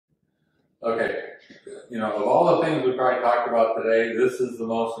Okay, of all the things we probably talked about today, this is the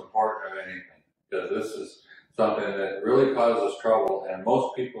most important of anything, because this is something that really causes trouble, and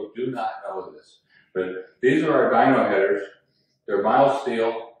most people do not know this. But these are our dyno headers. They're mild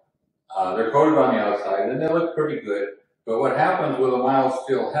steel. They're coated on the outside, and they look pretty good. But what happens with a mild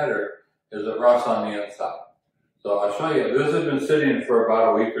steel header is it rusts on the inside. So I'll show you. This has been sitting for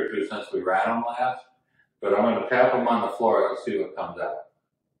about a week or two since we ran them last, but I'm going to tap them on the floor and see what comes out.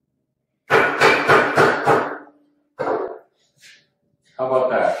 How about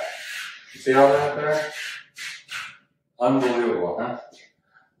that? You see all that there? Unbelievable, huh?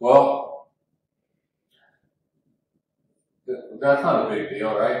 Well, that's not a big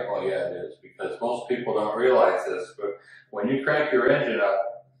deal, right? Well, yeah, it is, because most people don't realize this, but when you crank your engine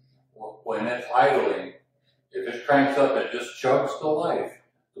up, when it's idling, if it cranks up, it just chugs to life.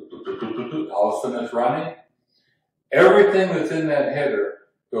 All of a sudden it's running. Everything that's in that header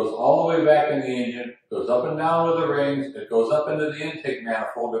goes all the way back in the engine, goes up and down with the rings, it goes up into the intake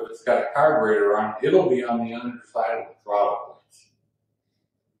manifold. If it's got a carburetor on, it'll be on the underside of the throttle plates.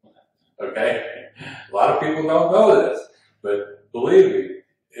 Okay? A lot of people don't know this, but believe me,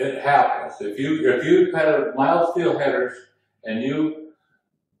 it happens. If you had mild steel headers and you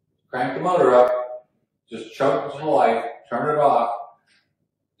crank the motor up, just chug to life, turn it off,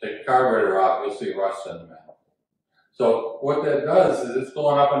 take the carburetor off, you'll see rust in the manifold. So what that does is it's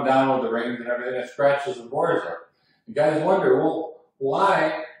going up and down with the rings and everything, it scratches the bores up. You guys wonder, well,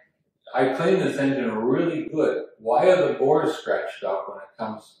 why? I cleaned this engine really good. Why are the bores scratched up when it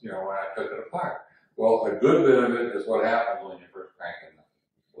comes, when I took it apart? Well, a good bit of it is what happens when you first crank it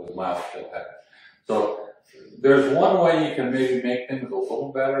with a mild steel header. So there's one way you can maybe make things a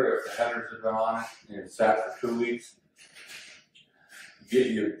little better if the headers have been on it and it's sat for 2 weeks.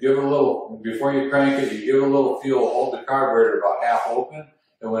 You give a little, before you crank it, you give a little fuel, hold the carburetor about half open,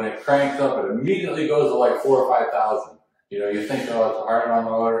 and when it cranks up, it immediately goes to like 4,000 or 5,000. You think, oh, it's hard on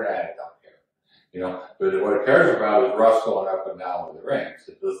the motor, and it don't care. But what it cares about is rust going up and down with the rings.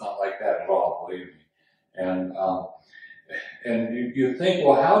 It does not like that at all, believe me. And you think,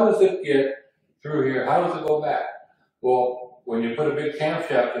 well, how does it get through here? How does it go back? Well, when you put a big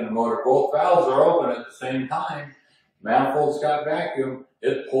camshaft in the motor, both valves are open at the same time. Manifold's got vacuum,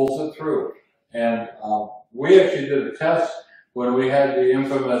 it pulls it through. And we actually did a test when we had the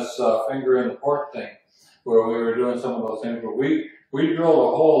infamous finger in the port thing, where we were doing some of those things, but we drilled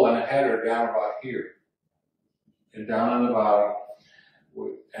a hole in a header down about here, and down in the bottom,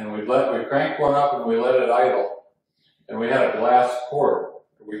 and we cranked one up and we let it idle, and we had a glass port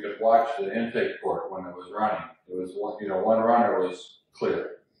where we could watch the intake port when it was running. It was one runner was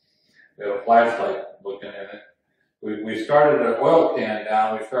clear. We had a flashlight looking in it. We started an oil can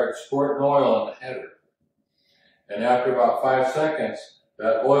down, we started squirting oil in the header. And after about 5 seconds,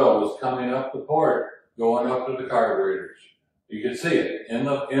 that oil was coming up the port, going up to the carburetors. You could see it in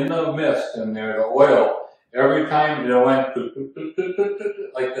the mist in there, the oil, every time it went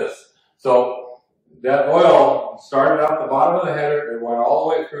like this. So that oil started out the bottom of the header, it went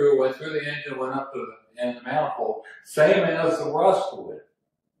all the way through, went through the engine, went up to the end of the manifold, same as the rust would.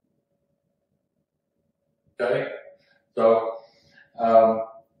 Okay? So, a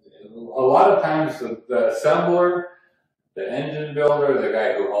lot of times the assembler, the engine builder, the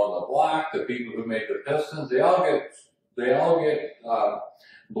guy who owned the block, the people who make the pistons, they all get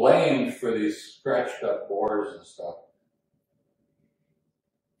blamed for these scratched up bores and stuff.